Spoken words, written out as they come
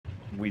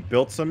We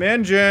built some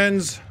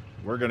engines.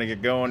 We're gonna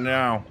get going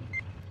now.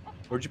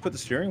 Where'd you put the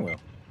steering wheel?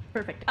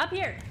 Perfect. Up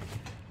here.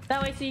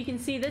 That way so you can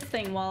see this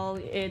thing while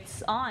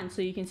it's on,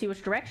 so you can see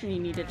which direction you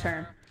need to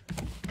turn.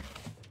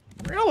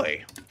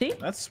 Really? See?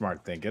 That's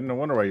smart thinking. No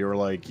wonder why you were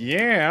like,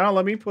 yeah,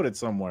 let me put it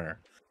somewhere.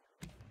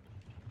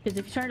 Because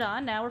if you turn it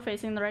on, now we're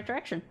facing the right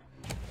direction.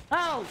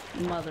 Oh,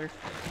 mother.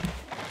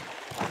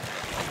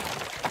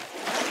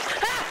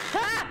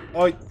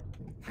 Oh.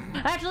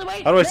 Actually,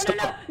 wait. How do I no,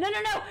 stop? no,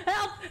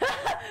 help.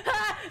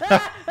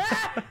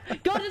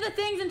 Go to the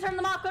things and turn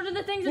them off. Go to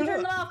the things and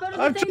turn them off. Go to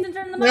the things and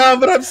turn them off. No,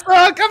 but I'm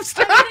stuck. I'm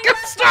stuck. I'm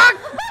stuck.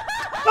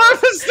 I'm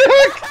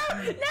stuck.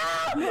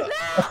 No.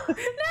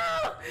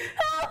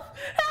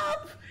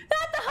 Help.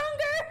 Not the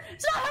hunger.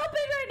 It's not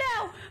helping right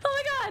now. Oh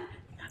my god.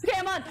 Okay,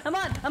 I'm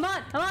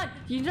on.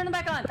 You can turn them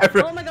back on.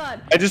 Oh my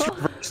god. I just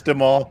reversed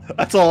them all.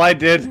 That's all I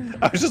did.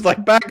 I was just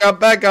like, back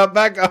up. Can't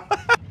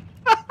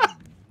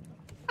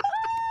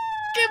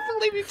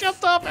believe you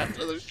jumped off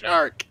after the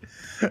shark.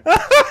 I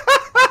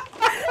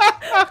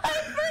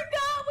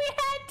forgot we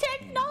had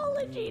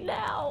technology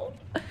now.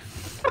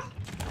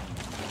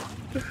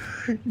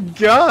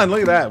 God,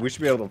 look at that. We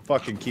should be able to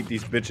fucking keep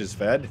these bitches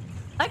fed.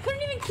 I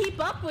couldn't even keep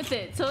up with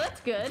it, so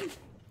that's good.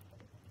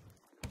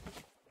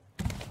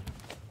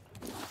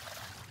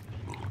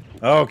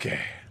 Okay.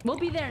 We'll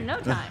be there in no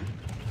time.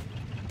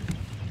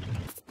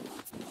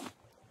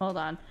 Hold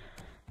on.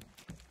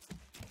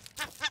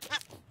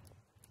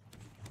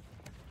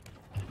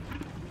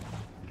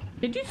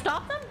 Did you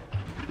stop them?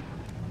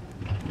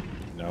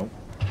 No.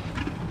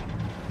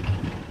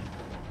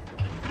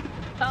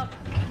 Oh.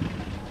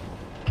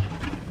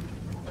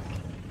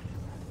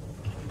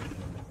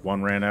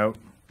 One ran out.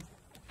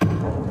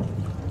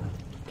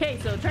 Okay,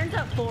 so it turns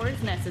out 4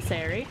 is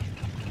necessary.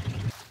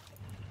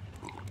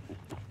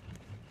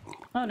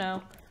 Oh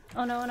no.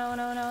 Oh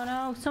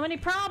no. So many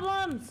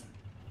problems!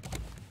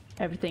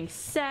 Everything's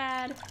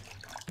sad.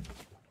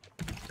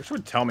 This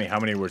would tell me how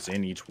many was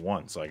in each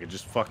one, so I could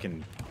just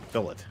fucking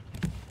fill it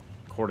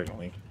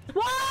accordingly.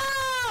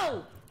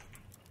 Whoa!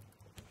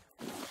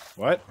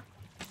 What?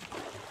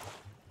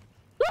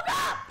 Look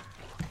up!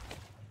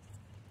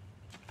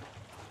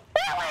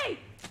 That way!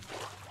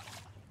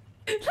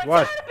 Look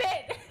What? out a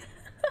bit!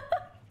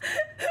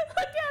 Look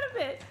out a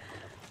bit!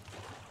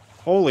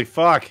 Holy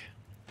fuck.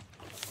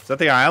 Is that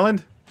the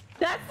island?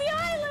 That's the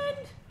island!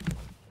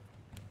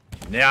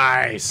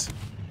 Nice.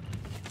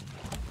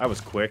 That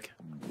was quick.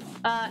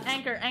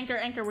 Anchor.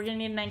 We're gonna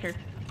need an anchor.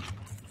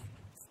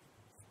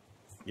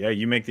 Yeah,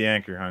 you make the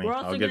anchor, honey. We're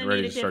also I'll get gonna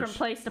ready need a to start. different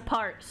place to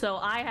park, so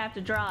I have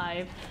to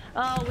drive.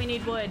 Oh, we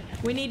need wood.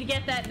 We need to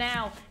get that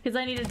now, because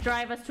I need to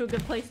drive us to a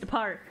good place to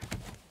park.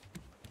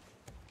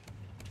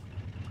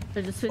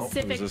 There's a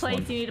specific this place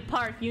one? you need to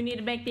park. You need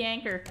to make the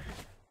anchor.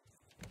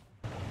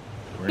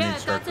 We're gonna need Yeah, to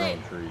start that's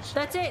it. growing trees.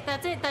 That's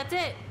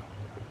it.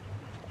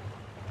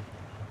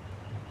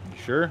 You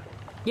sure?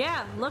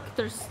 Yeah, look,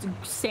 there's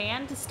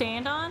sand to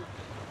stand on.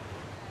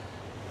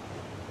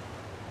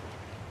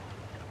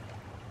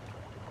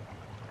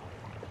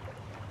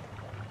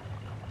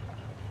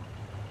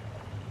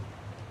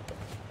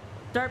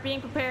 Start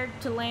being prepared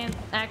to land.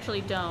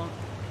 Actually, don't.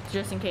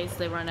 Just in case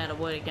they run out of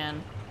wood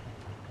again.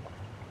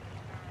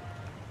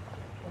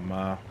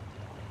 I'm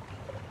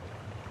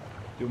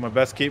doing my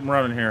best to keep them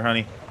running here,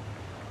 honey.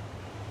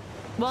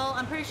 Well,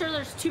 I'm pretty sure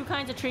there's 2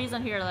 kinds of trees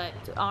on here that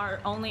are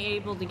only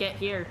able to get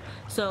here,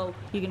 so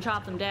you can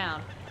chop them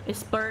down.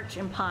 It's birch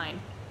and pine.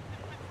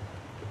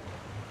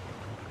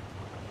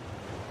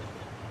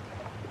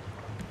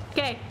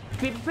 Okay,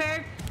 be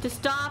prepared to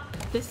stop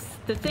the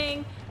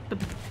thing,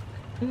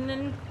 and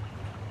then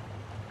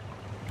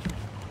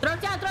throw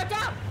it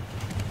down!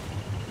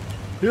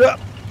 Yeah.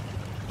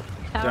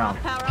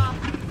 Power off.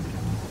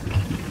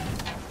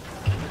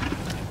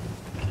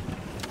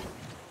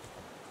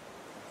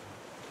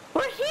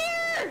 We're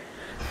here!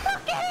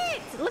 Look at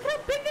it! Look how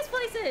big this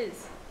place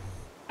is!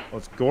 Well,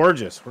 it's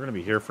gorgeous. We're gonna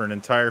be here for an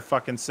entire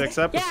fucking 6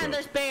 episodes. Yeah, and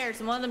there's bears,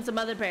 and one of them's a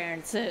mother bear,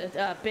 and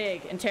it's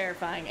big and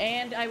terrifying.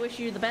 And I wish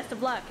you the best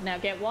of luck. Now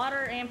get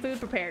water and food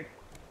prepared.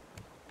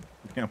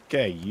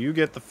 Okay, you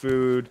get the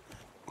food.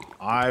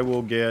 I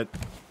will get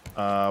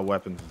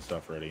weapons and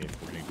stuff ready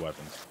if we need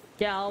weapons.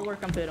 Yeah, I'll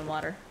work on food and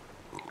water.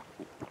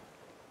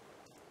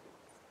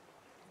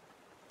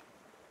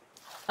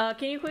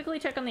 Can you quickly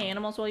check on the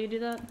animals while you do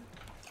that?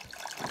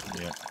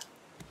 Yeah.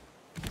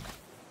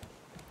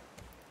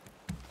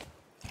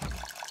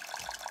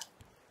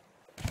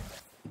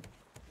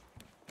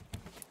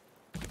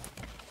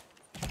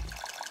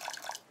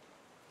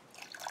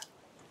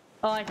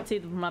 Oh, I can see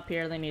them from up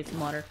here. They need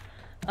some water.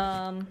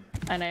 And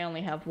I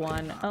only have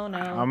 1. Oh no.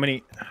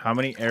 How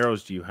many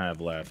arrows do you have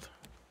left?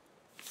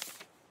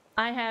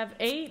 I have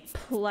 8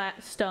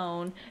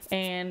 stone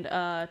and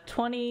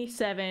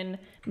 27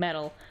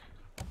 metal.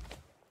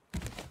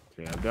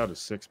 Okay, I've got a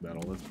 6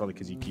 metal. That's probably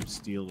because you keep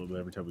stealing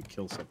every time we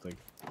kill something.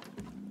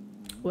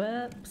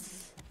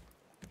 Whoops.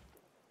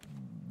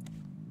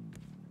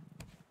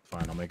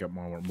 Fine, I'll make up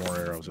more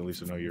arrows. At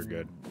least I know you're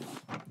good.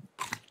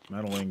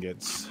 Metal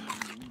ingots.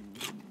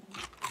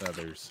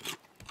 Feathers.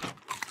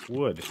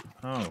 Wood.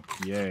 Oh,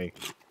 yay.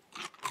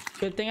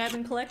 Good thing I've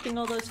been collecting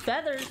all those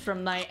feathers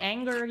from my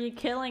angry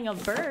killing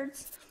of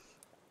birds.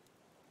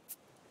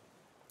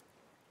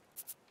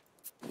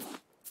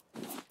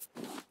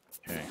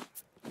 Okay.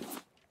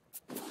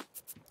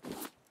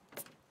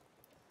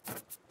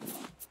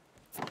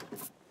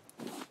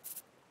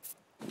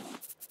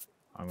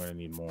 I'm gonna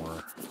need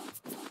more.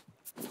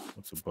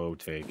 What's a bow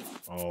take?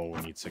 Oh,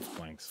 we need 6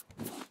 planks.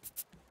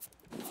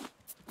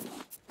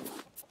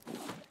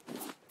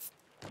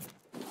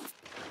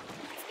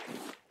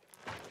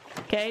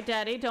 Okay,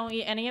 Daddy, don't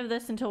eat any of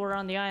this until we're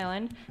on the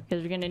island,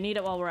 because we're gonna need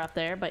it while we're up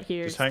there, but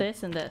here's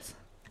this and this.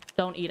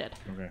 Don't eat it.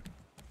 Okay.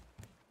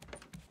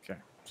 Okay,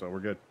 so we're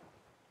good.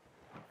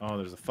 Oh,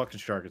 there's a fucking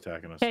shark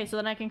attacking us. Okay, so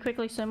then I can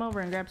quickly swim over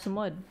and grab some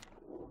wood.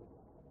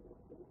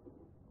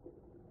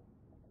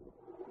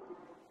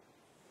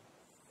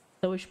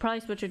 So we should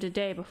probably switch it to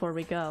day before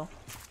we go.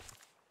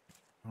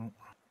 Oh.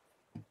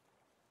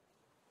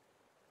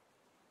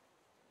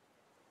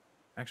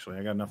 Actually,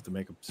 I got enough to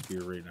make a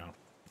spear right now.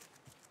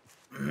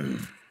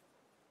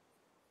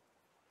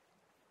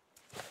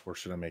 Or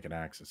should I make an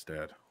axe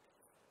instead?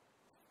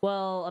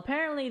 Well,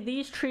 apparently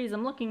these trees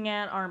I'm looking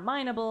at aren't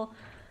mineable,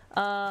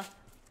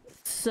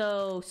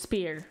 so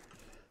spear.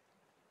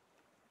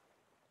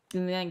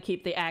 And then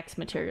keep the axe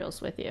materials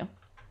with you.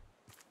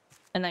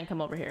 And then come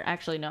over here.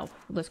 Actually, no.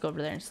 Let's go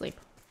over there and sleep.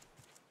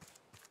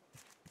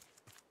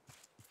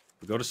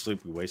 If we go to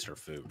sleep, we waste our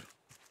food.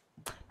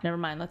 Never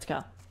mind, let's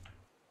go.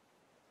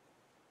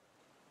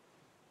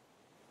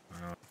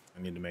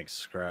 I need to make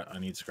scrap. I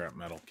need scrap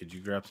metal. Could you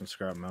grab some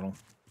scrap metal?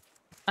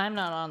 I'm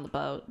not on the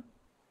boat.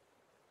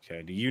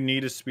 Okay, do you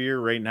need a spear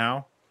right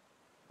now?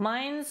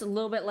 Mine's a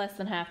little bit less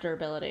than half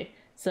durability.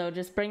 So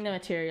just bring the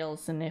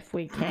materials, and if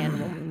we can,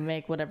 we'll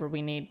make whatever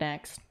we need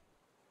next.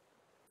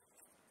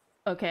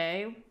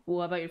 Okay,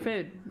 what about your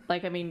food?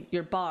 Like, I mean,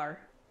 your bar.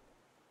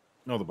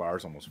 No, the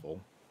bar's almost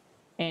full.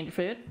 And your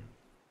food?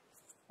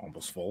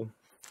 Almost full.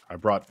 I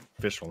brought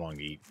fish along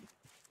to eat.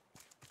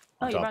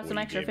 Oh, you brought some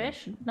extra gave me.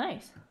 fish?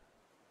 Nice.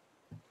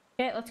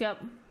 Okay, let's go.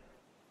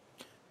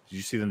 Did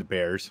you see the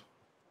bears?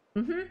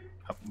 Mm-hmm.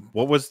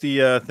 What was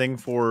the thing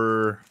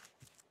for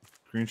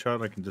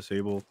screenshot? I can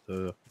disable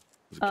the...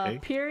 Was it K?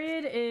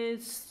 Period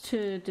is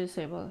to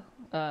disable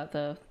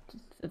the.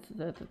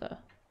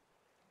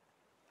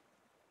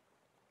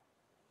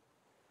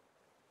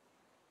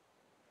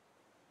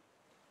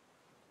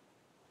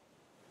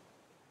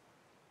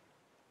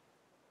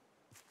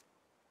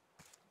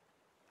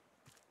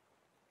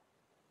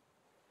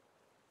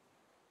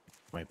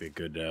 Might be a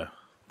good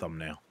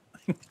thumbnail.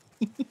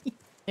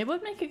 It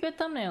would make a good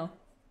thumbnail.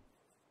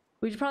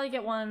 We should probably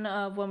get one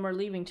when we're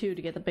leaving too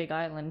to get the big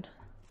island.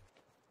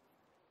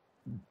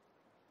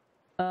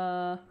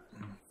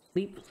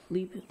 Leap,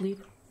 leap,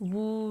 leap.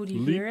 Woo, do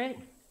you hear it?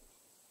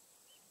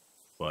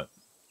 What?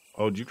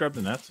 Oh, did you grab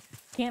the nets?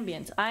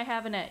 Cambions. I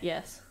have a net,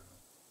 yes.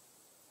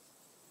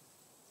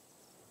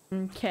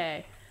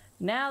 Okay.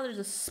 Now there's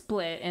a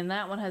split, and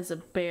that one has a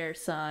bear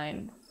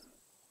sign.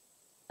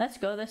 Let's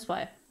go this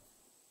way.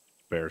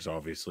 Bear's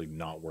obviously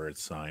not where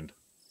it's signed.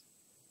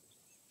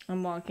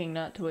 I'm walking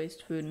not to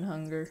waste food and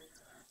hunger.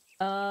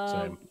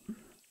 Same.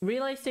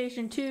 Relay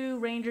Station 2,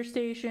 Ranger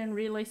Station,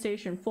 Relay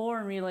Station 4,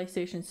 and Relay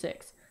Station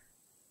 6.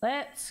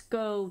 Let's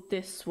go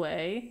this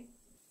way.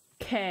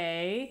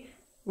 Okay.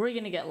 We're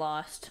gonna get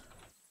lost.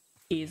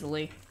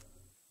 Easily.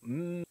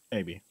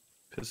 Maybe.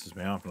 Pisses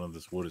me off none of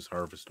this wood is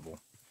harvestable.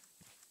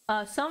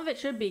 Some of it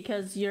should be,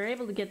 because you're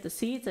able to get the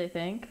seeds, I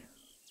think.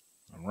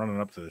 I'm running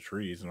up to the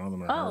trees, none of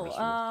them are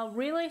harvestable.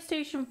 Relay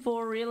Station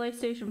 4, Relay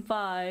Station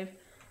 5,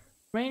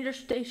 Ranger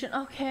Station,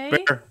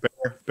 okay.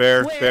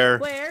 Bear.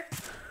 Where?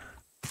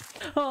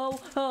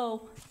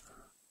 Oh.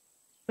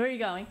 Where are you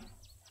going?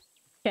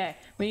 Okay,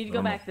 we need to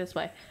go back this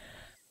way.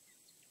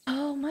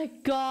 Oh my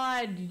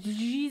god,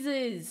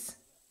 Jesus.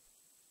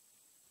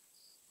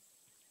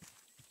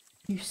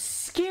 You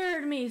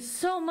scared me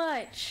so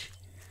much.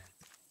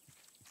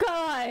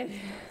 God.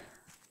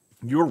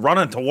 You were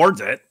running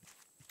towards it.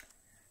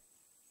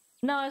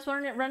 No, I was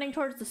running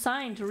towards the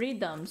sign to read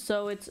them,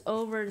 so it's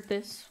over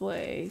this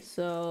way,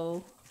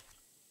 so...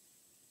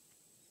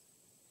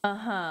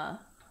 Uh-huh.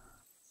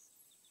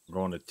 We're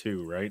going to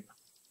 2, right?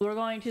 We're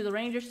going to the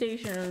Ranger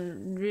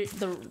Station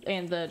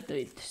and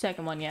the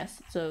second one,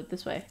 yes. So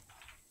this way.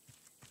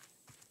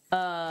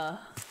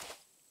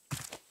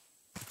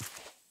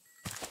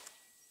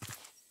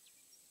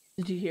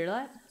 Did you hear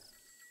that?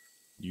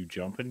 You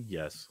jumping?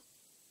 Yes.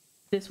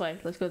 This way.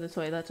 Let's go this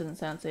way. That doesn't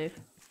sound safe.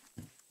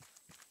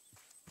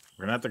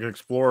 We're gonna have to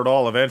explore it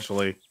all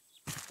eventually.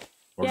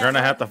 We're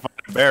gonna have to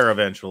find a bear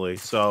eventually,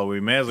 so we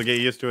may as well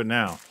get used to it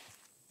now.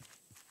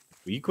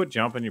 Will you quit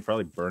jumping? You're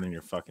probably burning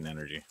your fucking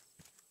energy.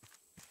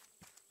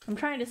 I'm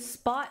trying to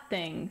spot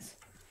things.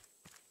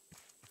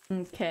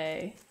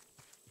 Okay.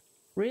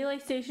 Relay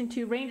Station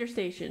 2, Ranger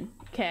Station.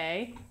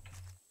 Okay.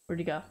 Where'd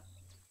you go?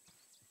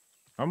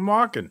 I'm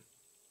walking.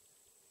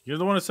 You're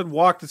the one that said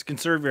walk to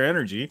conserve your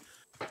energy.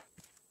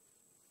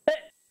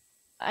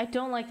 I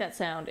don't like that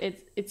sound.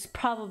 It's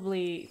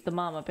probably the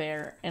mama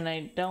bear, and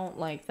I don't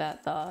like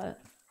that thought.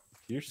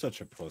 You're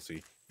such a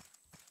pussy.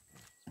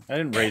 I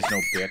didn't raise no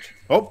bitch.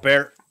 Oh,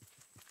 bear!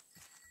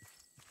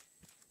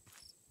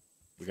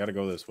 We gotta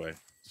go this way.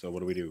 So what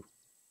do we do?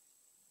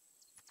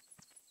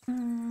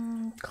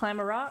 Climb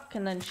a rock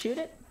and then shoot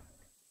it.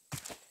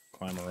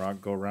 Climb a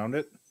rock, go around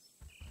it?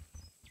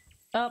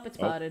 Oh, it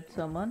spotted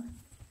someone.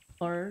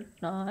 Or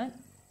not.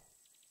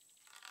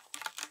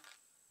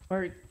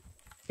 We're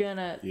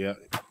gonna... Yeah.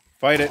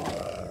 Fight it!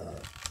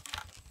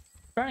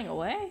 Running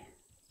away?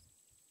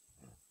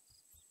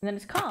 And then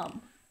it's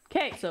calm.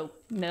 Okay, so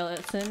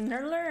lesson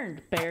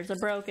learned. Bears are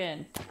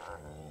broken.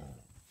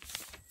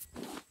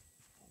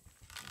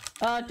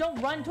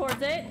 Don't run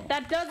towards it.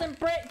 That doesn't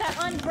break. That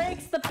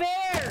unbreaks the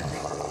bear.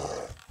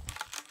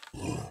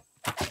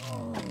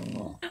 Oh,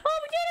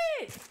 we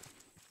did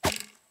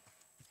it!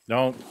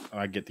 Don't.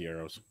 I get the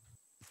arrows.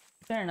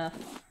 Fair enough.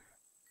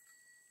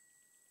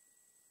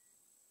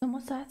 Then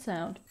what's that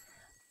sound?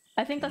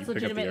 I think that's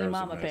legitimately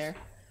Mama Bear.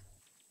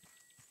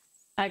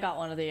 I got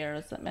one of the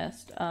arrows that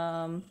missed.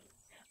 Oh,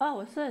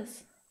 what's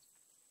this?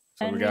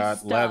 So we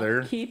got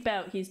leather. Keep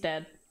out. He's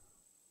dead.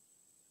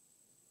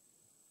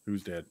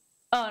 Who's dead?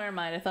 Oh, never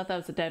mind. I thought that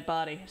was a dead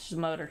body. It's just a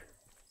motor.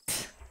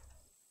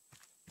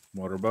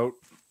 Motorboat.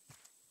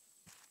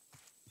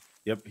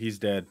 Yep, he's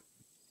dead.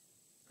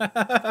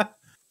 I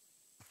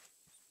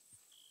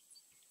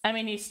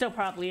mean, he still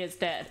probably is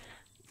dead.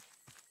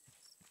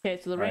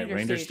 Okay, so the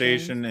Ranger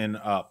station and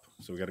up.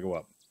 So we gotta go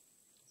up.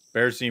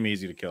 Bears seem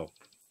easy to kill.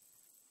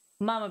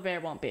 Mama Bear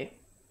won't be.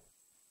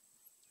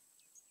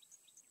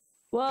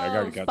 Whoa, I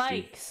already got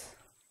spikes.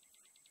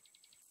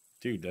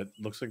 Dude, that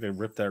looks like they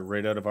ripped that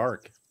right out of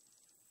Ark.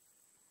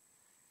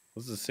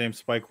 This is the same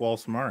spike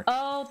walls from Ark.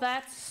 Oh,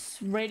 that's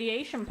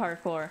radiation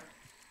parkour.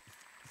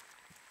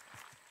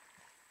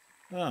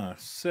 Ah,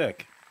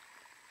 sick.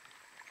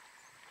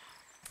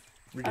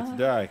 We get to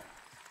die.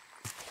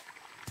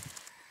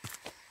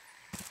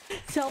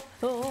 So,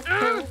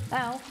 ow,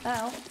 ow,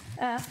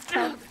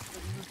 ow.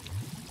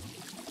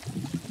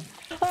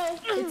 Oh,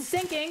 it's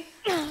sinking.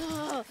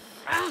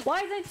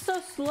 Why is it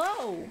so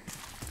slow?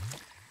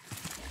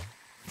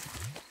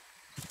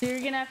 So you're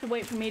gonna have to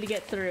wait for me to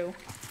get through.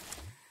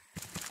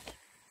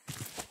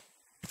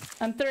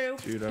 I'm through.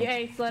 Dude,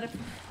 Yay, let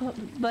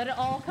it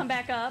all come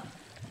back up.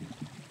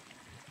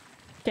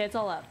 Okay, it's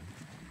all up.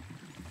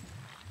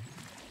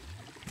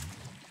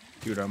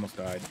 Dude, I almost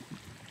died.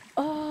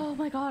 Oh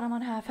my god, I'm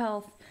on half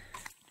health.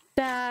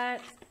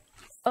 That...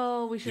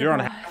 Oh, we should... You're on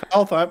half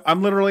health?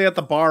 I'm literally at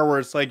the bar where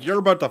it's like, you're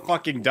about to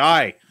fucking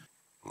die.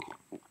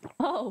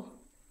 Oh.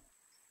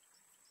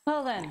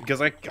 Well then.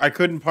 Because I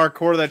couldn't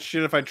parkour that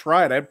shit if I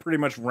tried. I pretty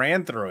much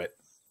ran through it.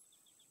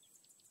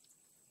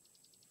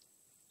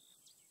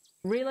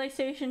 Relay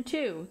Station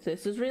 2.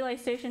 This is Relay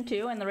Station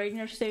 2, and the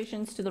Ranger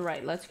Station's to the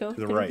right. Let's go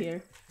through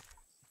here.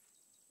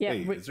 Yeah.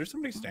 Hey, is there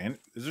somebody standing?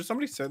 Is there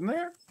somebody sitting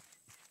there?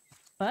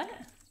 What?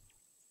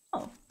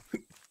 Oh.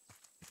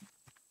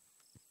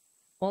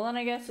 Well, then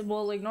I guess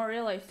we'll ignore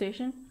Relay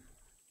Station.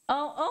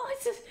 Oh,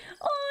 it's a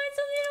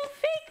little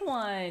fake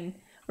one.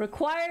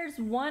 Requires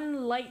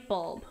 1 light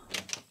bulb.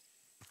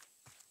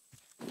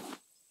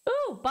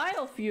 Ooh,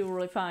 biofuel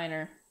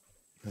refiner.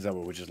 Is that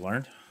what we just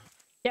learned?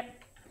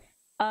 Yep.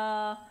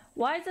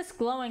 Why is this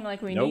glowing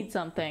like we need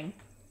something?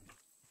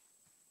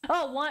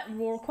 Oh,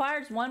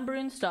 requires 1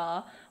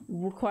 Brunstall,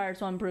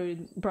 requires 1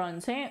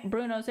 Bruno's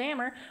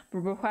hammer,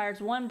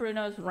 requires 1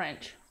 Bruno's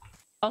wrench.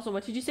 Also,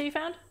 what did you say you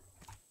found?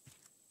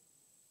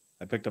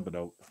 I picked up a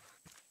note.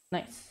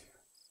 Nice.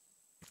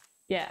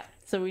 Yeah,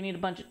 so we need a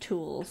bunch of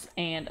tools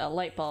and a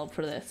light bulb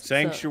for this.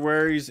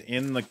 Sanctuaries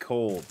in the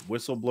cold.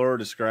 Whistleblower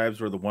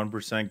describes where the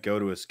 1% go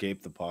to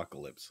escape the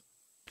apocalypse.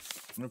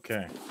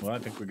 Okay, well, I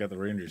think we got the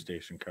Ranger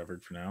Station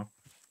covered for now.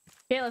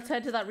 Okay, let's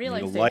head to that relay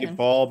station. A light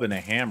bulb and a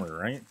hammer,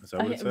 right? Is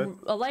that what it said?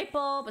 A light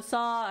bulb, a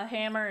saw, a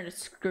hammer, and a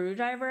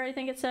screwdriver, I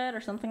think it said, or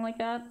something like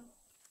that.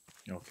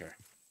 Okay.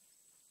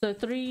 So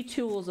 3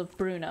 tools of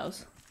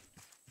Bruno's.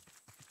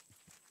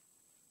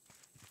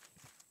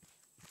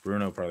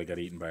 Bruno probably got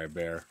eaten by a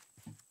bear.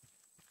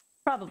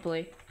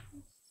 Probably.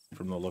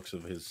 From the looks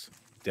of his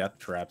death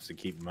traps to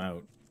keep him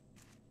out.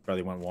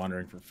 Probably went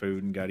wandering for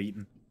food and got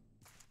eaten.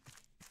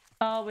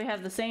 Oh, we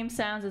have the same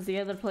sounds as the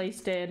other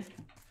place did.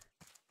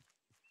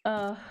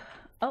 Oh,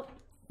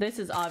 this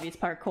is obvious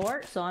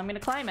parkour, so I'm gonna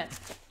climb it.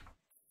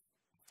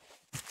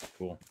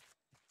 Cool.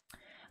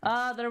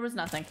 There was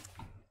nothing.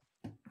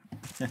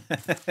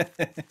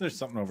 There's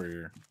something over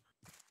here.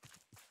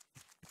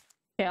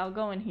 Okay, I'll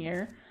go in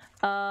here.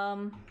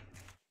 I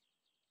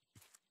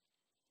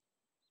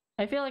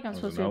feel like I'm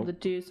supposed to be able to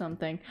do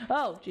something.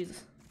 Oh,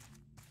 Jesus.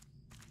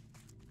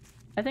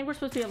 I think we're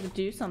supposed to be able to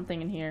do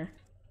something in here.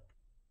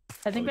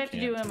 I think we have to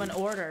do them in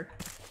order.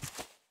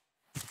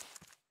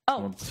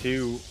 Oh. 1,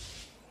 2.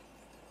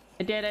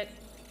 I did it.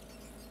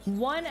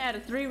 1 out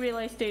of 3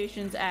 relay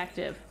stations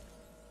active.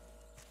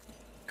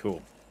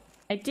 Cool.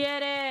 I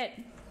did it!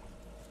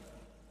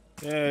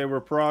 Yay,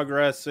 we're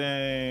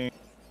progressing.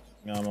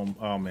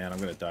 Oh man, I'm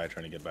gonna die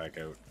trying to get back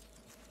out.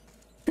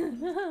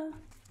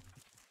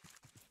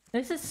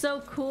 This is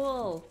so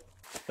cool.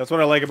 That's what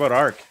I like about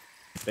Ark.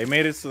 They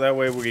made it so that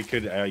way we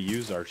could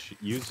use the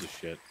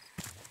shit.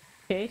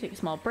 Okay, take a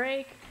small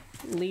break.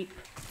 Leap,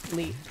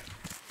 leap,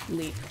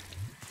 leap,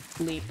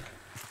 leap.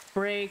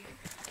 Break,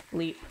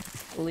 leap,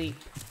 leap,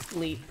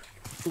 leap,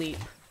 leap.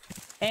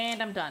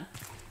 And I'm done.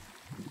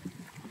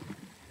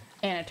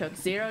 And I took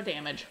 0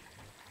 damage.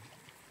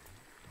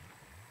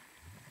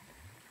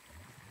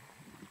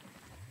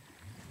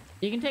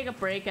 You can take a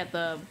break at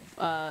the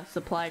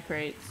supply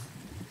crates.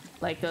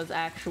 Like those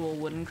actual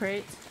wooden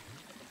crates.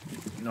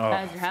 No,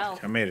 How's your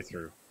health? I made it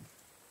through.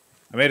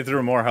 I made it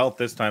through more health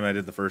this time than I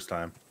did the first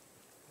time.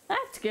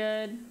 That's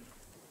good.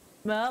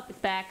 Well, it's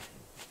back.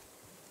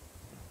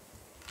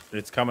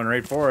 It's coming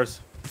right for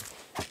us.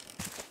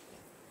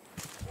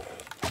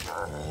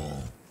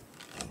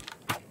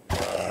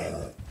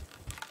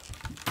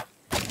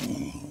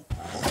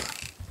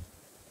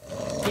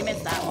 You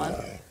missed that one.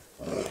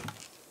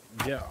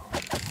 Yeah.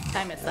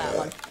 I missed that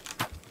one.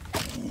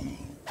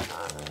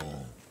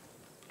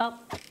 Oh.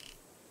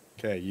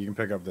 Okay, you can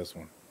pick up this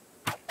one.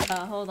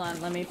 Hold on.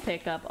 Let me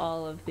pick up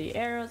all of the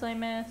arrows I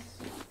missed.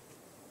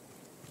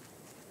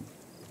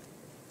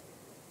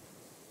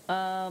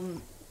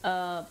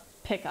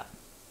 Pick up.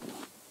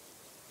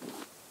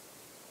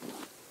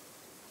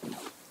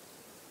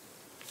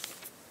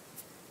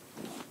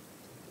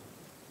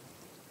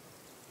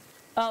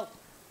 Oh.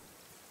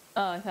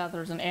 Oh, I thought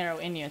there was an arrow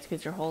in you. It's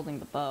because you're holding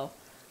the bow.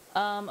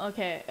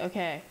 Okay,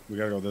 okay. We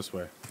gotta go this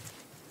way.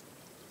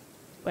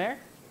 Where?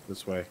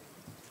 This way.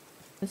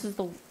 This is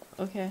the...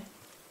 Okay.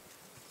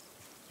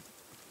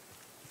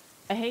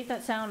 I hate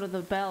that sound of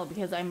the bell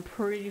because I'm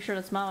pretty sure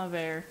that's Mama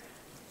Bear.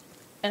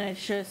 And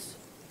it's just...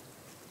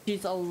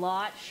 She's a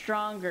lot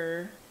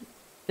stronger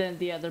than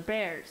the other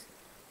bears.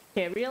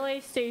 Okay,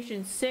 relay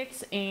station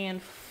 6 and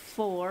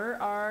 4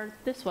 are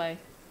this way.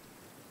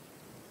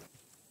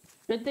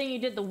 Good thing you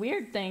did the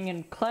weird thing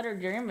and cluttered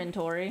your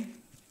inventory.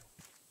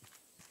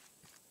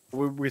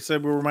 We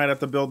said we might have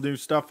to build new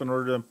stuff in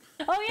order to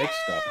Oh make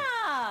stuff.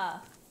 yeah!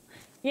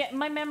 Yeah,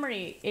 my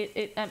memory,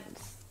 it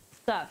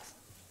sucks.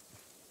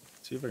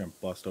 See if I can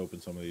bust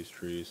open some of these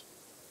trees.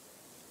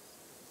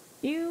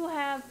 You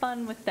have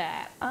fun with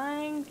that.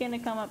 I'm gonna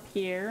come up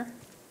here.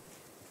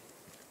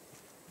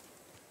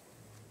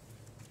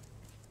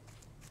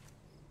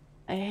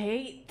 I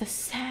hate the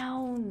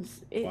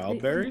sounds.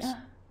 Wild berries?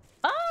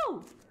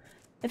 Oh!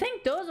 I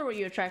think those are what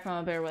you attract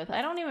Mama Bear with.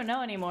 I don't even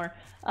know anymore.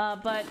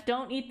 But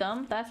don't eat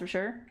them, that's for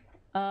sure.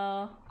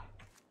 Found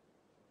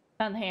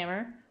the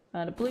hammer.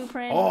 Found a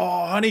blueprint.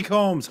 Oh,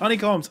 honeycombs!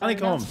 Honeycombs!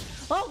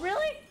 Honeycombs! Oh,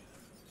 really?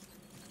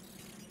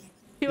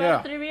 2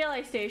 out of 3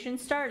 relay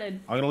stations started.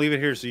 I'm gonna leave it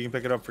here so you can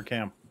pick it up for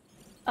camp.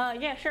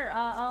 Yeah, sure.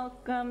 I'll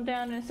come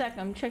down in a sec.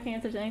 I'm checking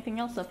if there's anything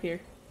else up here.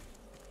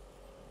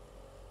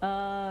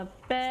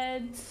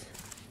 Beds.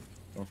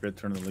 Don't forget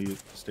to turn the lead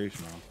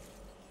station on.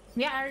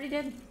 Yeah, I already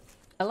did.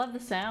 I love the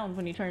sound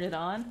when you turn it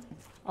on.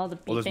 All the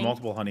beeping. Well, there's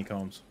multiple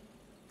honeycombs.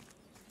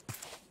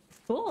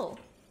 Cool.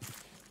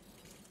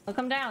 I'll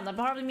come down. That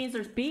probably means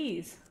there's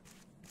bees.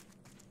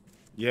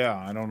 Yeah,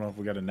 I don't know if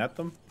we gotta net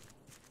them.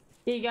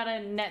 Yeah, you gotta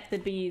net the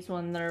bees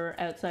when they're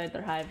outside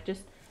their hive.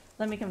 Just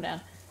let me come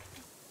down.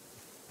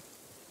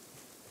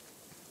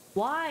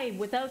 Why,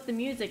 without the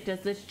music, does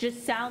this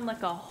just sound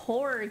like a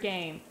horror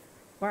game?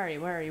 Where are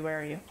you? Where are you? Where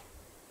are you?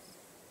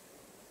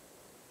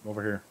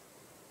 Over here.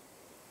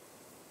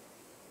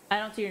 I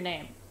don't see your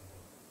name.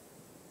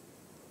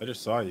 I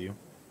just saw you.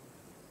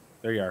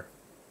 There you are.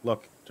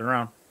 Look, turn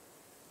around.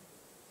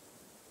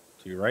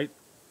 To your right.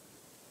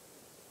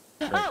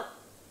 Oh!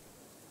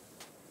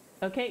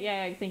 Okay,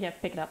 yeah, I think you have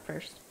to pick it up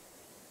first.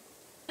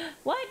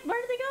 What?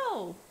 Where did they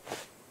go?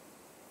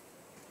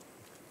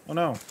 Oh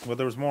no, well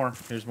there was more.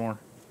 Here's more.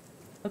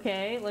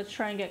 Okay, let's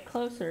try and get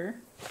closer.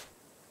 It's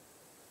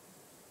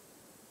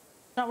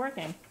not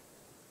working.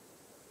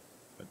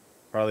 But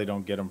probably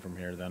don't get them from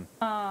here then.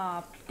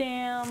 Aw,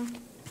 damn.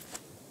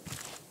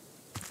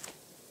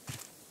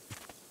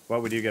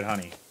 What would you get,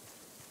 honey?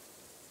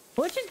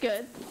 Which is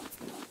good.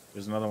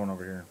 There's another one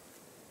over here.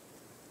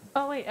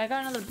 Oh wait, I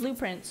got another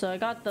blueprint, so I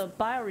got the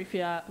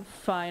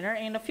biorefiner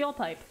and a fuel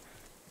pipe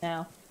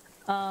now.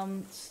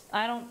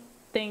 I don't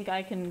think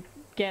I can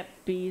get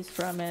bees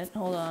from it.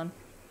 Hold on.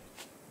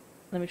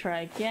 Let me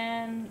try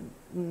again.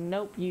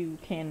 Nope, you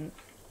can...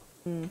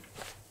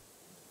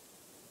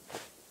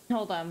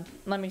 Hold on,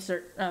 let me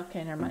search...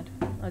 Okay, never mind.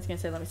 I was gonna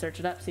say let me search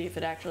it up, see if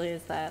it actually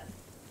is that.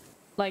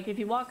 Like, if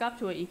you walk up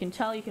to it, you can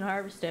tell you can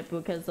harvest it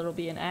because there'll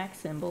be an axe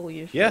symbol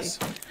usually. Yes!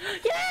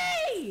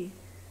 Yay!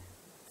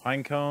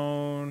 Pine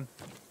cone.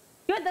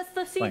 Good, that's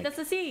the seed, Plank. that's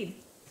the seed.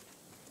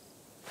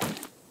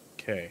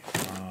 Okay,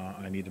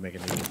 I need to make a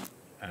new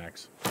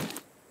axe.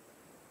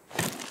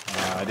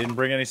 I didn't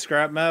bring any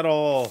scrap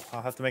metal.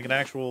 I'll have to make an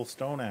actual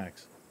stone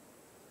axe.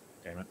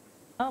 Damn it.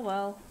 Oh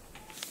well.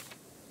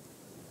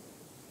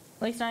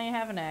 At least now you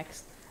have an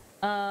axe.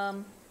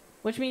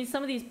 Which means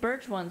some of these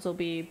birch ones will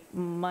be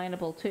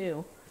mineable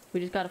too. We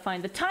just gotta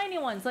find the tiny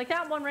ones, like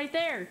that one right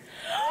there.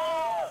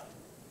 No!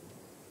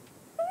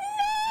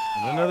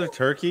 Another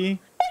turkey?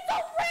 It's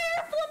a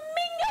rare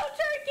flamingo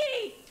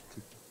turkey!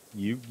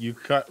 You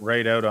cut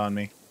right out on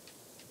me.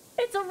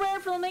 It's a rare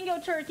flamingo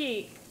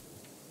turkey!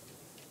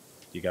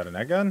 You got a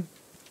net gun?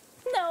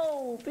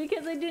 No,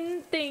 because I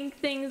didn't think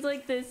things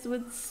like this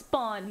would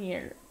spawn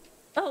here.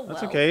 Oh,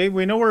 That's well. okay.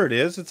 We know where it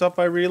is. It's up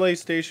by Relay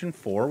Station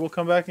 4. We'll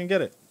come back and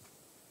get it.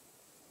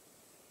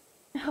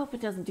 I hope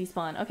it doesn't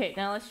despawn. Okay,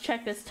 now let's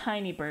check this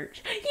tiny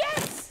birch.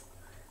 Yes!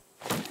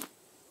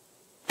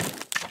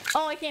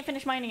 Oh, I can't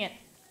finish mining it.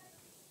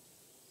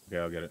 Okay,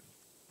 I'll get it.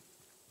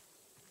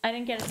 I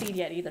didn't get a seed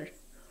yet either.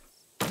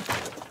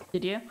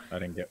 Did you? I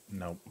didn't get...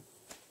 Nope.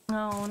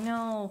 Oh,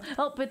 no.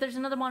 Oh, but there's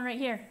another one right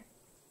here.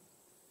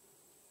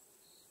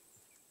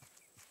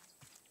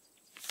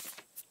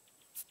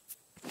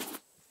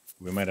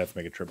 We might have to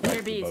make a trip back to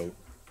the bees. boat.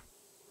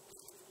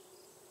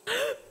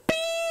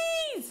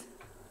 Bees!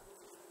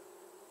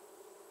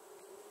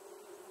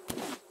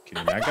 Can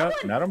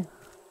you net them?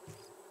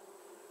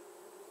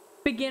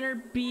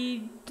 Beginner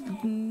bee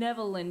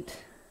benevolent.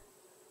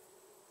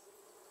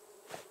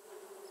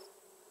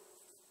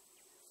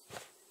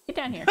 Get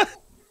down here. I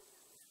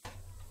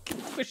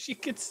wish you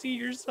could see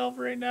yourself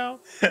right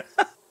now. I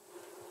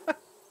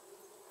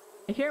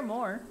hear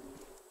more.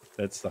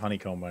 That's the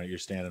honeycomb you're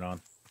standing on.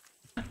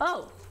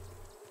 Oh.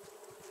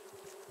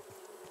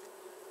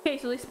 Okay,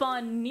 so they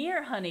spawn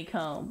near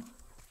honeycomb.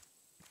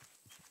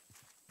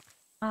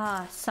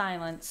 Ah,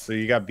 silence. So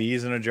you got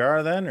bees in a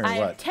jar then, or I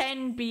what? have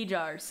 10 bee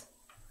jars.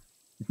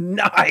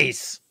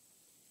 Nice!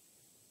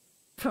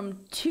 From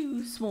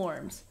 2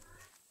 swarms.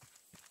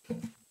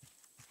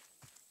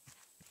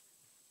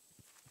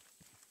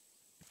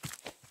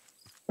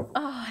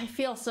 Oh, I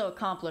feel so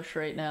accomplished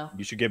right now.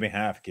 You should give me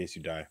half in case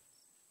you die.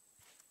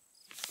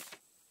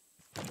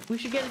 We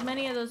should get as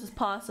many of those as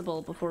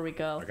possible before we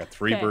go. I got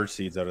 3 birch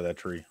seeds out of that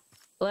tree.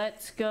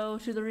 Let's go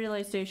to the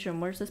relay station.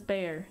 Where's this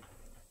bear?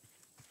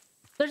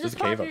 There's a cave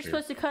spot up you're here.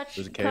 supposed to cut.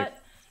 There's a cave.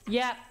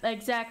 Yeah,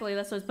 exactly.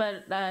 That's what I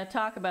was about to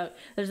talk about.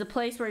 There's a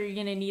place where you're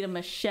gonna need a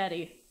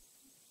machete.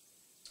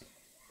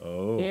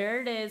 Oh. Here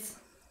it is.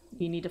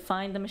 You need to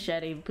find the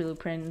machete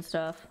blueprint and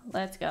stuff.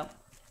 Let's go.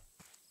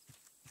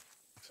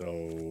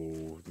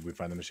 So, did we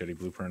find the machete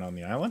blueprint on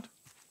the island?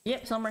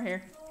 Yep, somewhere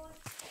here.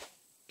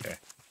 Okay.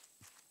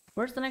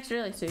 Where's the next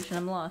relay station?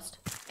 I'm lost.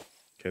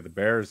 Okay, the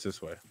bear is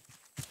this way.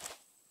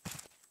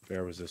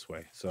 Bear was this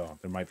way, so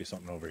there might be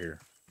something over here.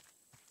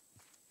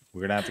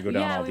 We're gonna have to go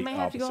down all the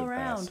opposite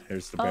paths.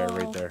 Here's the bear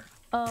right there.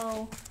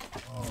 Oh.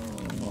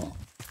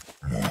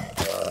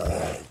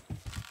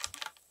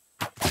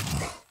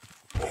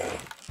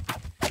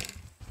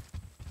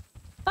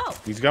 Oh.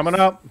 He's coming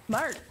up.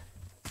 Smart.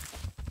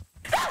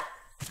 Ah!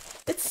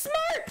 It's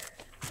smart.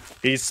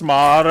 He's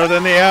smarter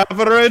than the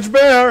average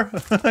bear.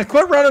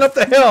 Quit running up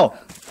the hill.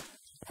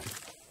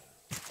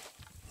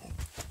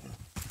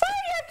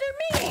 Fight after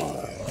me.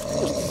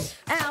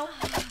 Ow.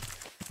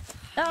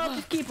 Oh,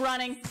 just keep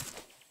running.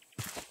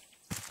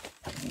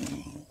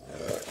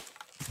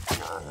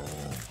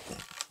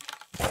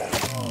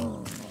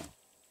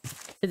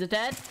 Is it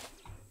dead?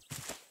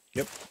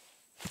 Yep.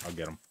 I'll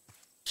get him.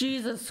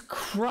 Jesus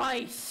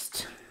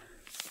Christ.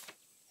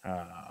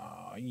 Yeah.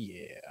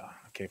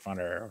 Okay, find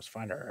our arrows.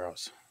 Find our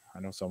arrows.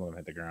 I know some of them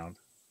hit the ground.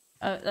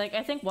 Like,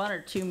 I think 1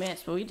 or 2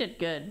 missed, but we did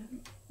good.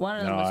 One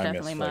of them No, was I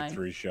definitely missed mine. like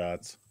 3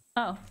 shots.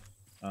 Oh.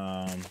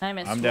 I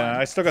missed I'm down.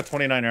 one. I still got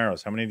 29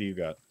 arrows. How many do you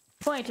got?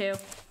 22.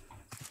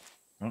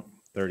 Oh,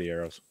 30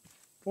 arrows.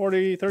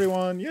 40,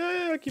 31.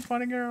 Yeah, I keep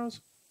finding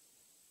arrows.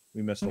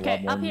 We missed a lot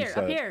Okay, more up than you here,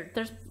 said. up here.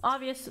 There's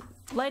obvious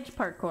ledge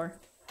parkour.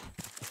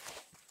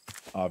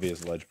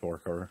 Obvious ledge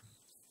parkour.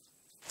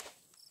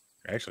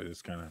 Actually,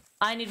 this kind of...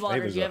 I need water.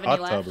 Maybe Do you there's have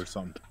a any hot tub left? or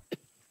something.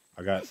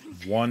 I got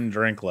 1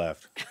 drink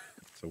left.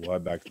 So we'll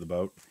head back to the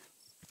boat.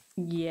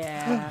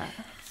 Yeah.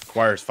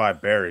 Requires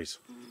 5 berries.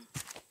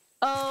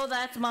 Oh,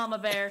 that's Mama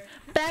Bear.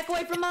 Back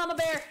away from Mama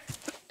Bear.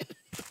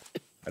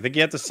 I think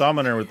you have to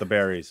summon her with the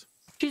berries.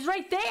 She's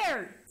right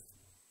there.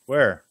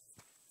 Where?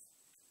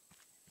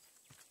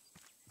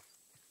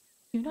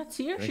 Do you not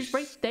see her? She's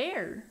right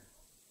there.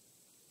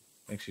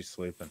 I think she's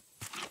sleeping.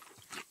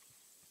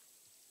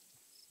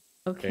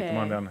 Okay. Come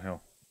on down the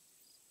hill.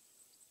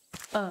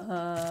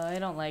 I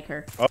don't like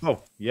her.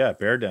 Oh, yeah,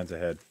 bear den's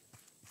ahead.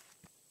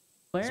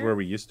 Where? This is where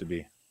we used to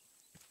be.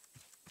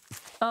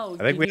 Oh,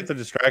 I think we have to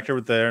distract her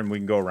with there and we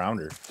can go around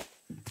her.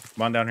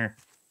 Come on down here.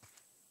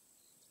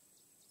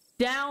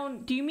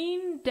 Down? Do you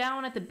mean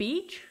down at the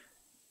beach?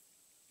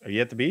 Are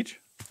you at the beach?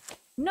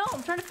 No,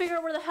 I'm trying to figure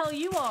out where the hell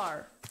you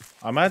are.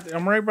 I'm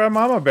right by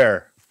Mama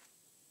Bear.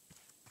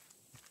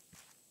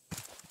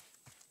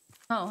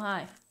 Oh,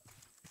 hi.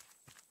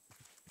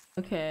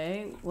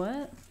 Okay,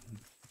 what?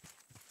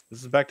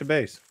 This is back to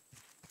base.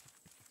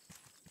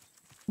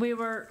 We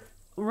were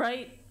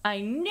right. I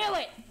knew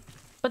it!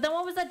 But then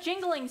what was that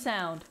jingling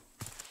sound?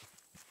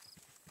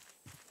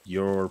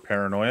 Your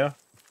paranoia?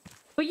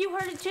 But you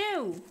heard it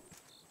too!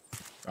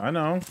 I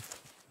know.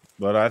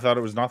 But I thought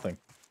it was nothing.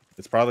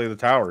 It's probably the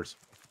towers.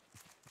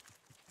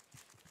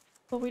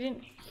 But we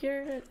didn't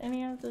hear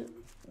any of the...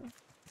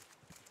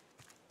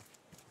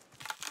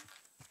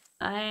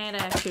 And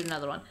I have to shoot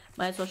another one.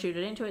 Might as well shoot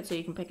it into it so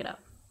you can pick it up.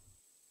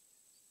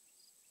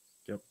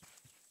 Yep.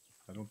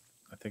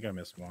 I think I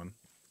missed one.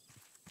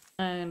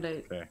 And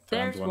Okay,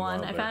 there's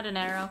one. I found an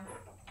arrow.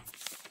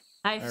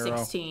 I have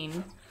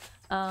 16.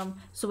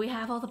 So we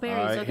have all the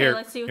berries. Okay, here,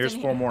 let's see what's here's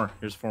in four here. more.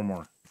 Here's 4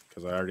 more.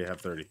 Because I already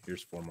have 30.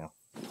 Here's 4 more.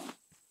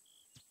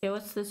 Okay,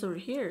 what's this over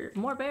here?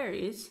 More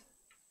berries.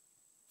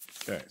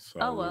 Okay, so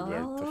Oh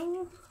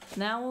well.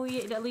 Now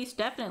we at least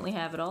definitely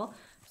have it all.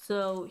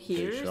 So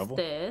here's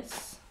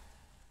this.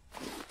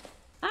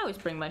 I always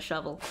bring my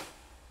shovel.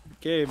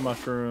 Cave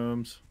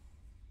mushrooms.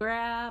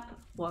 Grab,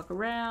 walk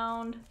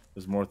around.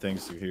 There's more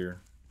things to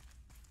here.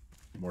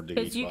 More diggy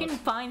Because you can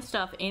find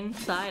stuff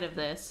inside of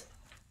this.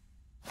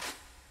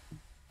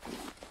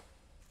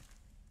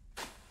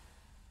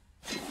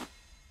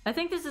 I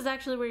think this is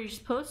actually where you're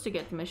supposed to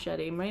get the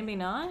machete. Maybe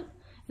not?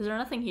 Is there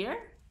nothing here?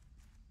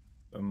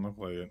 Doesn't look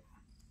like it.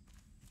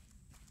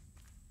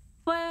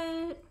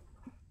 What?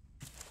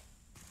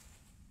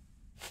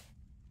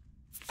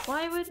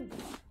 Why would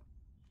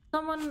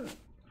someone...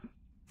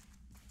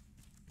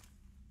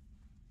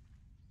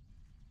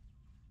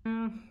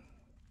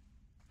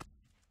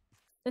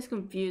 This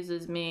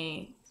confuses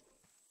me.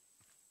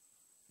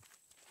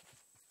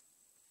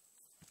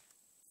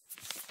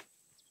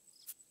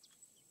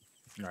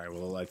 Alright,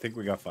 well, I think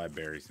we got 5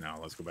 berries now.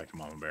 Let's go back to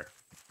Mama Bear.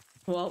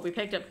 Well, we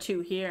picked up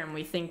 2 here, and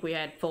we think we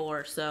had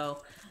 4,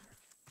 so...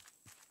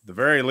 At the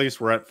very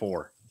least, we're at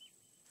 4.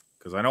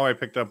 Because I know I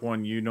picked up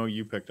 1, you know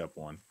you picked up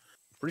 1.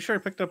 Pretty sure I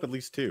picked up at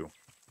least 2.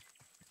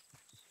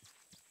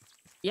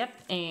 Yep,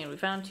 and we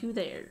found 2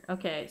 there.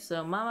 Okay,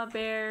 so Mama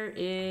Bear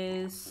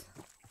is...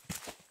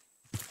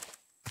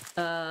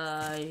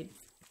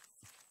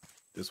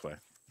 This way.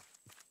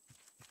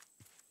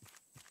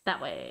 That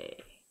way.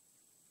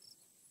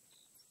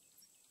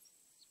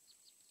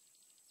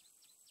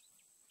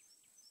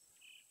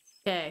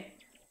 Okay.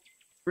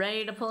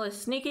 Ready to pull a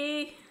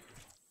sneaky?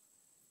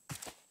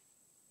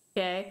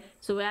 Okay,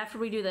 so after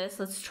we do this,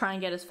 let's try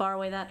and get as far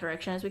away that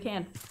direction as we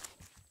can.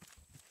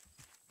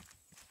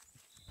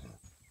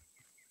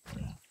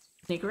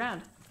 Sneak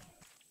around.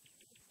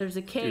 There's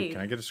a cave. Dude,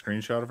 can I get a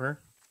screenshot of her?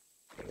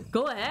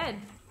 Go ahead.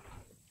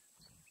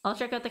 I'll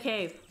check out the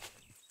cave.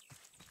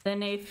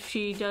 Then if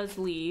she does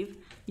leave,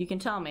 you can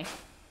tell me.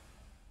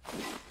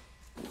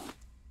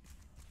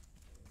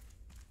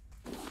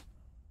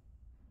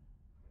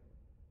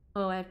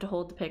 Oh, I have to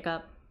hold the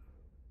pickup.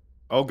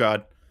 Oh,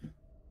 God.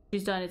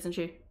 She's done, isn't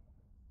she?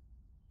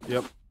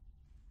 Yep.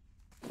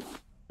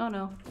 Oh,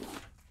 no.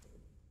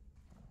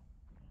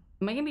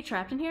 Am I gonna be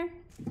trapped in here?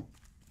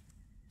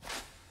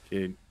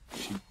 Okay,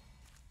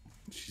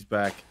 she's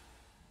back.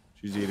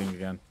 She's eating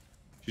again.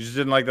 She just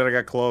didn't like that I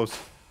got close.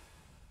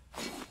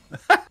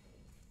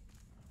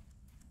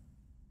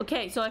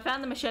 Okay, so I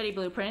found the machete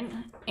blueprint,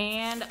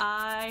 and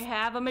I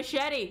have a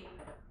machete.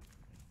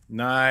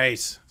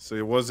 Nice. So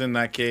it was in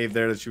that cave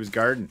there that she was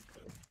guarding.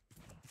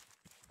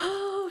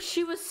 Oh,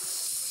 she was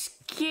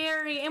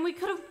scary, and we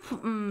could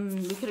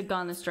have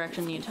gone this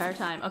direction the entire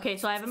time. Okay,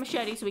 so I have a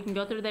machete, so we can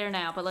go through there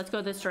now. But let's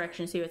go this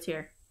direction and see what's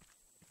here.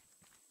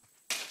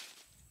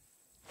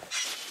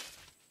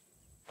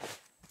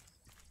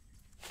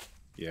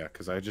 Yeah,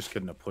 because I just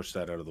couldn't have pushed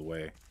that out of the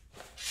way.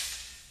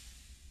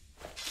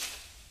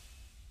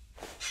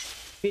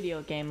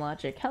 Video game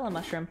logic. Hello,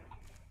 mushroom.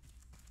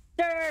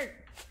 Dirt!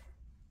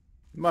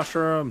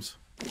 Mushrooms!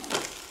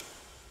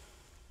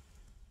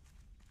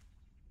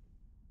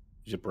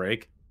 Did it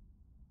break?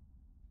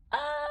 My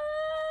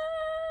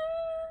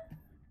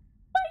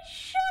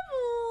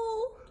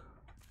shovel!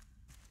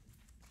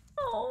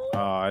 Oh.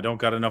 I don't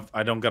got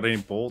any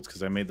bolts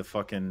because I made the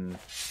fucking...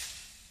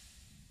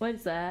 What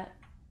is that?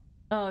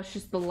 Oh, it's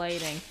just the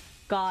lighting.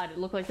 God, it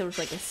looked like there was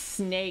like a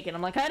snake, and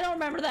I'm like, I don't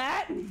remember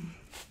that!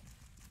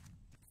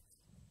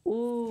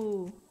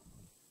 Ooh.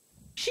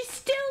 She's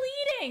still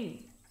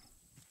eating!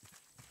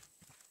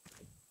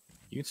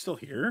 You can still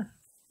hear her?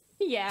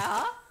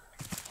 Yeah.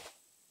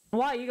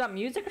 Why, you got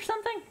music or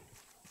something?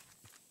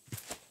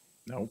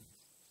 Nope.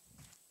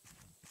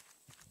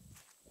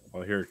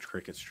 I'll hear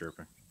crickets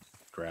chirping.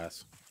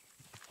 Grass.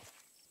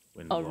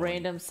 Wind A blowing.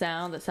 random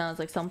sound that sounds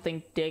like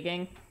something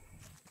digging.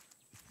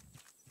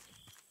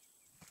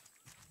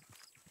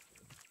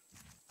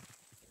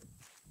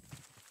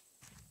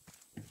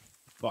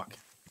 Fuck.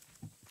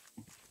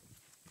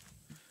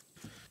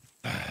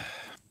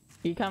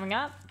 You coming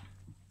up?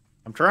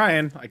 I'm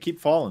trying. I keep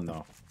falling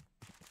though.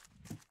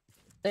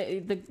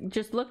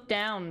 Just look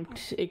down.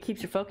 It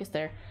keeps your focus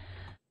there.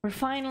 We're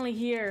finally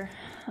here.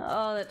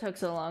 Oh, that took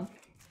so long.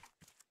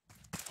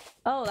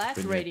 Oh,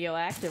 that's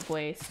radioactive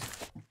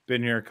waste.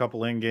 Been here a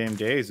couple in-game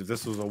days. If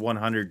this was a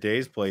 100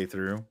 days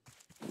playthrough.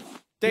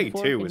 Day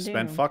 2 is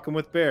spent fucking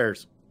with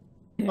bears.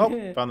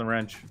 Oh, found the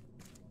wrench.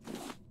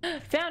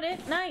 Found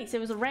it. Nice. It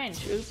was a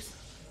wrench. Oops.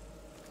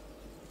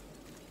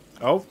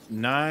 Oh,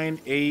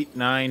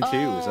 9892.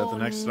 Is that the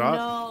next stop?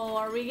 No,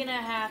 are we gonna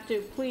have to?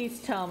 Please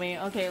tell me.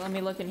 Okay, let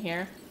me look in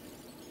here.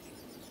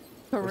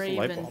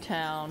 Raven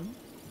Town.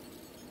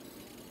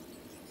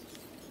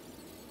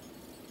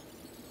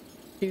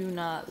 Do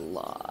not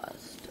lost.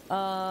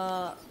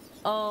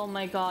 Oh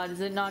my god, is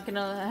it not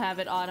gonna have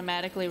it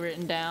automatically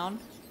written down?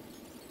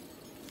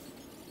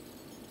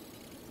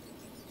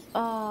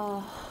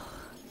 Oh.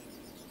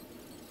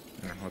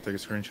 Yeah, I'll take a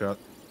screenshot.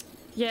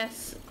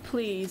 Yes,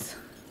 please.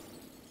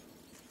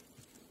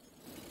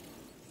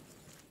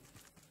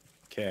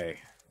 Okay.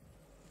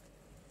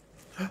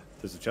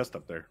 There's a chest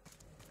up there.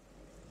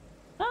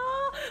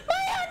 Oh,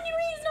 my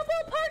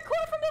unreasonable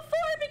parkour from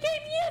before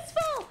became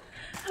useful!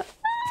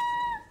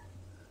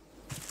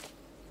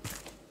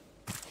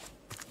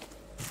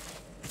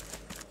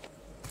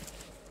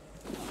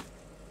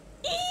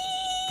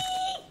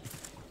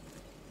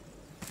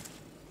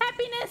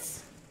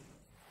 Happiness!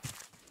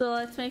 So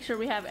let's make sure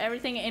we have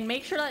everything and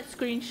make sure that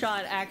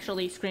screenshot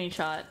actually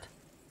screenshot.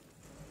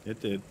 It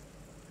did.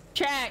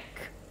 Check!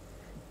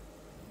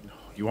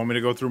 You want me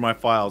to go through my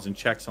files and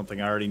check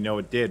something I already know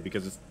it did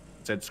because it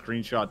said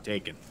screenshot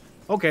taken.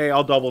 Okay,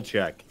 I'll double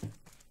check.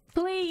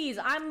 Please,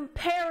 I'm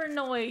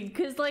paranoid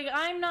because, like,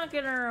 I'm not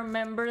gonna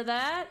remember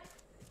that.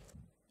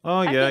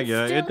 Oh, yeah.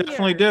 It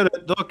definitely did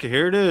it. Look,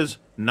 here it is.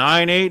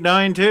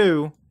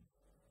 9892.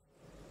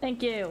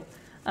 Thank you.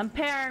 I'm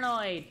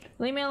paranoid.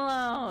 Leave me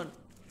alone.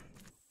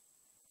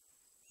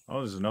 Oh,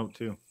 there's a note,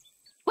 too.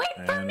 Wait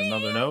for And me!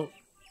 another note.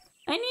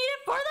 I need it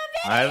for the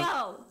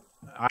video!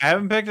 I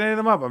haven't picked any of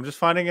them up. I'm just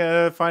finding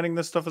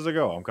this stuff as I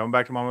go. I'm coming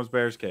back to Mama's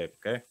Bear's cave,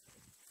 okay?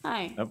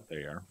 Hi. Oh, there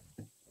you are.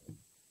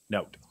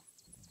 Note.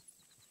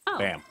 Oh.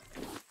 Bam.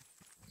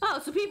 Oh,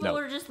 so people Note.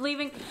 were just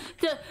leaving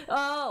to...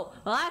 Oh,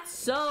 well, that's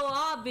so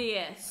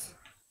obvious.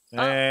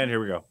 And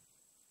here we go.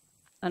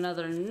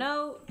 Another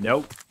note.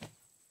 Nope.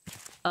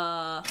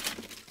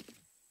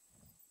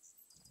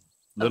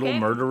 Little Okay.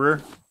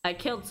 murderer. I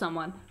killed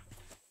someone.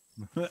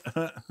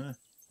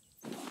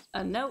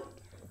 A note.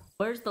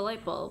 Where's the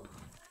light bulb?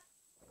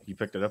 You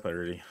picked it up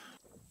already.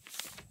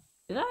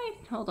 Did I?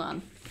 Hold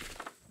on.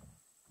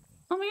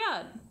 Oh my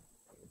god.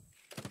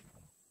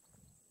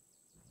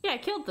 Yeah, I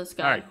killed this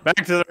guy. Alright,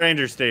 back to the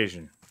ranger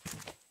station.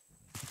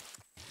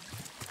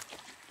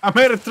 I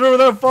made it through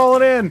without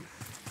falling in!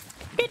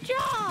 Good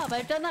job!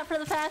 I've done that for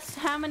the past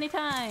how many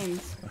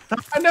times?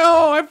 I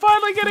know! I'm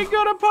finally getting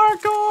good at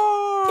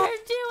parkour! You're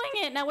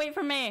doing it! Now wait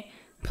for me.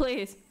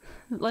 Please.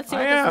 Let's see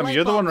what I this am. light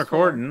You're the one bulb's for.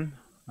 recording.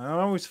 I don't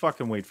always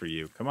fucking wait for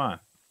you. Come on.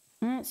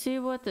 Let's see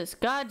what this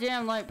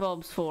goddamn light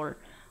bulb's for.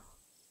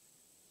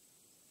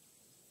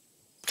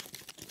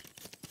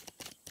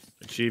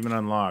 Achievement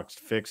unlocked.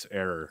 Fix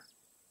error.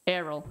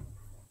 Errol.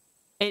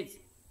 Is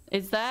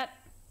that?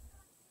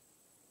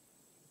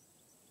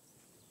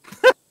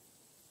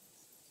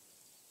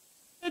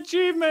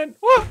 Achievement!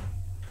 Woo!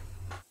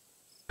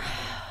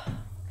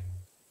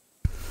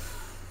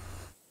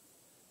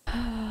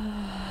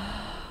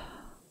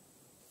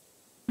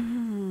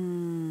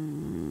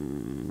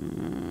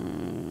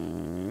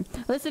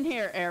 Listen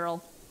here,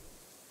 Errol.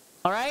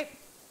 Alright?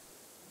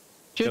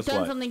 Should have Guess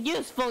done what? something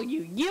useful,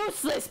 you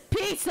useless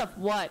piece of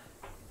what?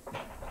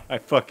 I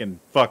fucking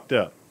fucked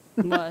up.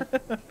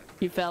 What?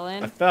 You fell I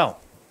in? fell.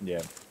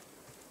 Yeah.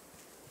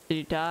 Did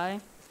you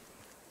die?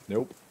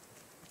 Nope.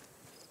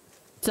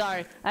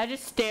 Sorry, I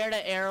just stared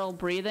at Errol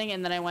breathing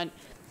and then I went,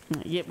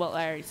 yeah, well,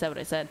 I already said what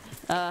I said.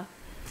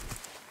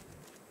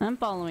 I'm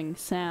following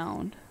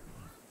sound.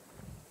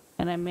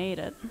 And I made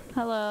it.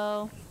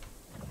 Hello.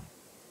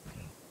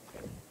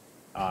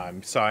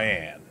 I'm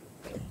Cyan.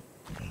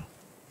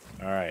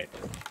 Alright.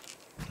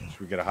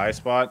 Should we get a high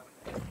spot?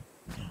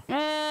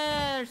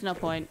 There's no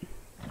point.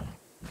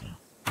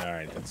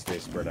 Alright, let's stay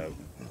spread out.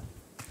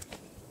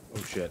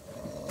 Oh shit.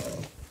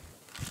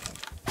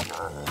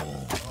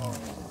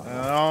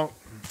 Oh.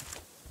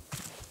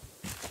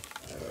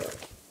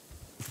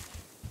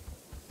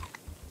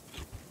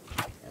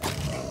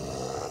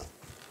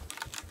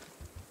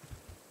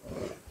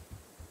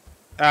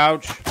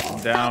 Ouch.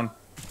 I'm down.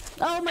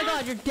 Oh my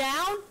god, you're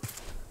down?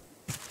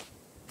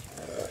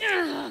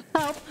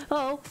 Help!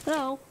 Oh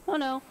no! Oh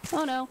no!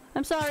 Oh no!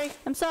 I'm sorry!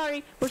 I'm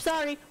sorry! We're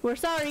sorry! We're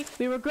sorry!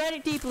 We regret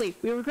it deeply!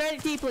 We regret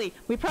it deeply!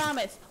 We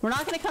promise! We're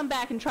not gonna come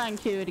back and try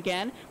and do it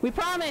again! We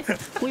promise!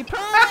 We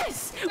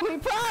promise! We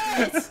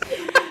promise!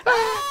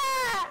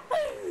 Ah!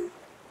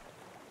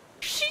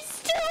 She's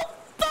still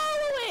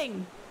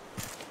following!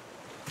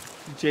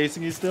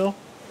 Chasing you still?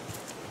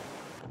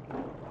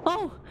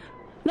 Oh!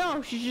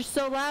 No, she's just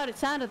so loud it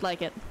sounded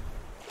like it.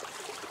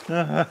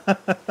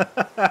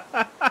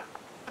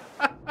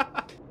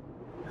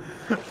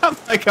 I'm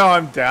like how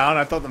I'm down.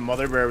 I thought the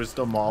mother bear was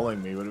still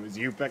mauling me, but it was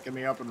you picking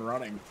me up and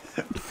running.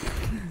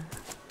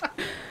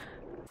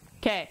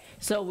 Okay,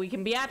 so we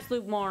can be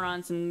absolute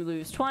morons and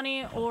lose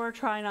 20 or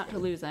try not to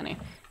lose any.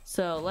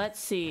 So let's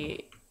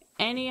see.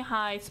 Any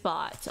high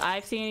spots?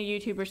 I've seen a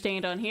YouTuber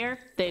stand on here.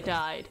 They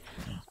died.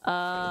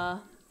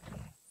 Can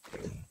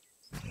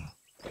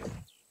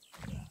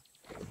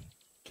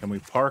we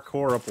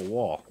parkour up a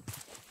wall?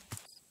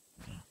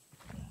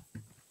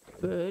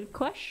 Good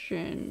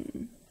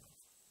question.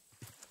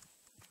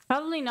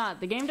 Probably not.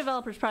 The game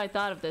developers probably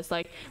thought of this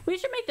like, we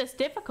should make this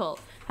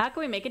difficult. How can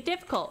we make it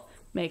difficult?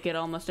 Make it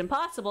almost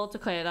impossible to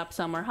climb up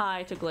somewhere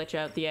high to glitch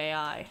out the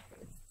AI.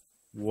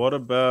 What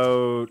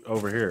about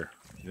over here?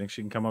 You think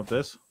she can come up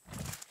this?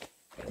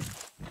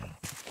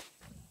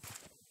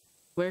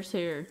 Where's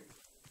here?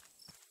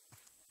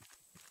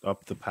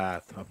 Up the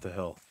path, up the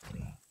hill.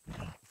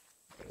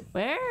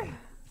 Where?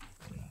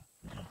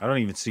 I don't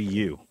even see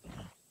you.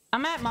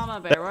 I'm at Mama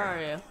Bear. Where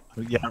are you?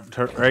 Yeah,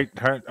 right,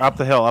 up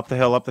the hill, up the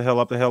hill, up the hill,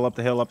 up the hill, up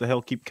the hill, up the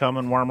hill. Keep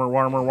coming, warmer,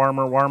 warmer,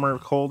 warmer, warmer,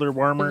 colder,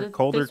 warmer,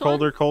 colder,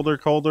 colder, colder,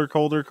 colder,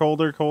 colder,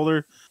 colder,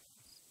 colder.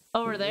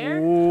 Over there?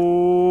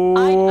 Ooh.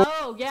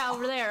 Oh, yeah,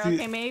 over there.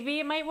 Okay, maybe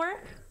it might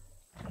work.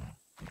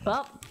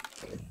 Well.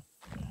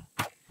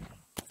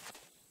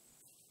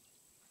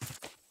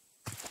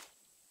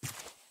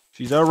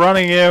 She's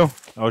outrunning you.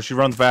 Oh, she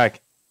runs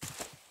back.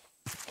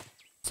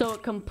 So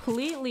it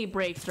completely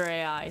breaks her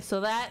AI.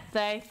 So that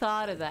they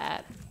thought of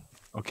that.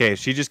 Okay, if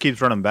she just keeps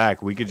running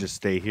back, we could just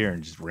stay here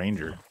and just range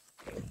her.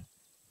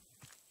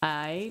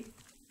 I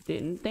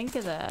didn't think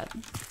of that.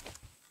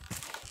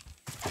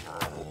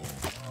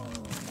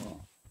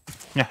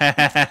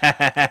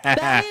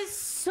 That is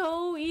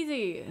so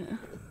easy.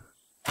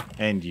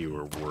 And you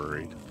were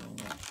worried.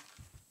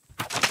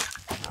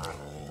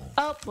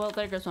 Oh, well,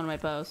 there goes one of my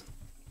bows.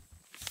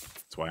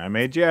 That's why I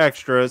made you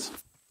extras.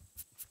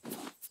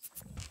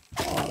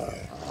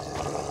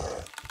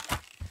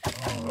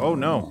 Oh,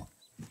 no.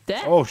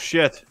 Death? Oh,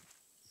 shit.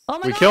 Oh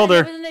my We God, killed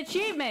her. It was an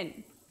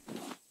achievement.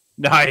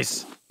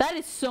 Nice. That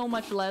is so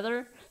much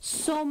leather.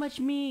 So much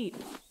meat.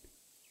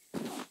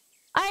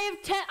 I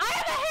have 10. I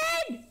have a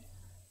head!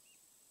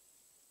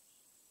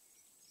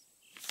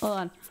 Hold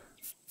on.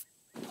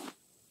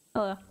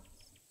 Hello.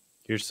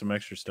 Here's some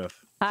extra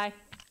stuff. Hi.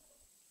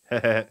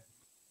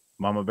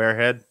 Mama bear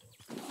head.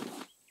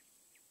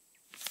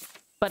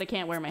 But I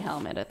can't wear my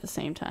helmet at the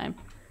same time.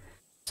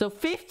 So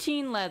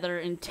 15 leather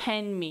and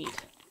 10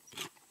 meat.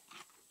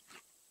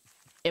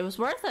 It was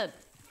worth it.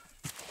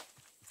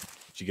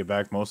 Did you get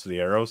back most of the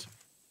arrows?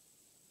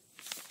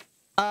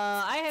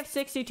 I have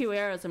 62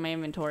 arrows in my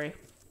inventory.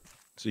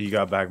 So you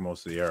got back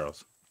most of the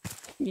arrows.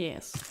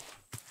 Yes.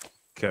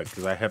 Good,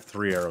 because I have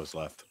 3 arrows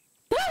left.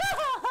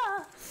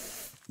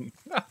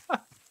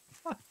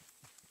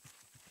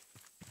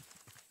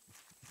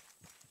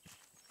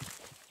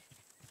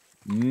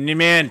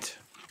 Mint.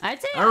 I'd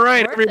say All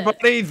right, worth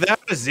everybody, it. that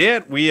was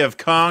it. We have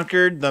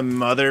conquered the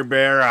Mother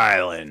Bear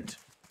Island.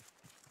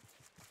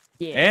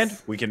 Yes. And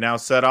we can now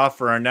set off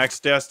for our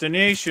next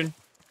destination.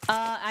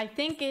 I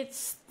think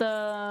it's the...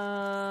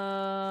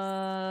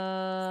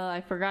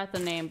 I forgot the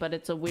name, but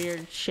it's a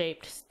weird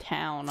shaped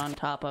town on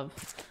top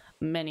of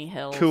many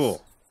hills.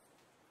 Cool.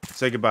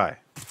 Say goodbye.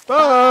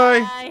 Bye.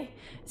 Bye.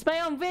 It's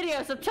my own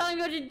video, so tell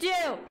me what to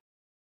do.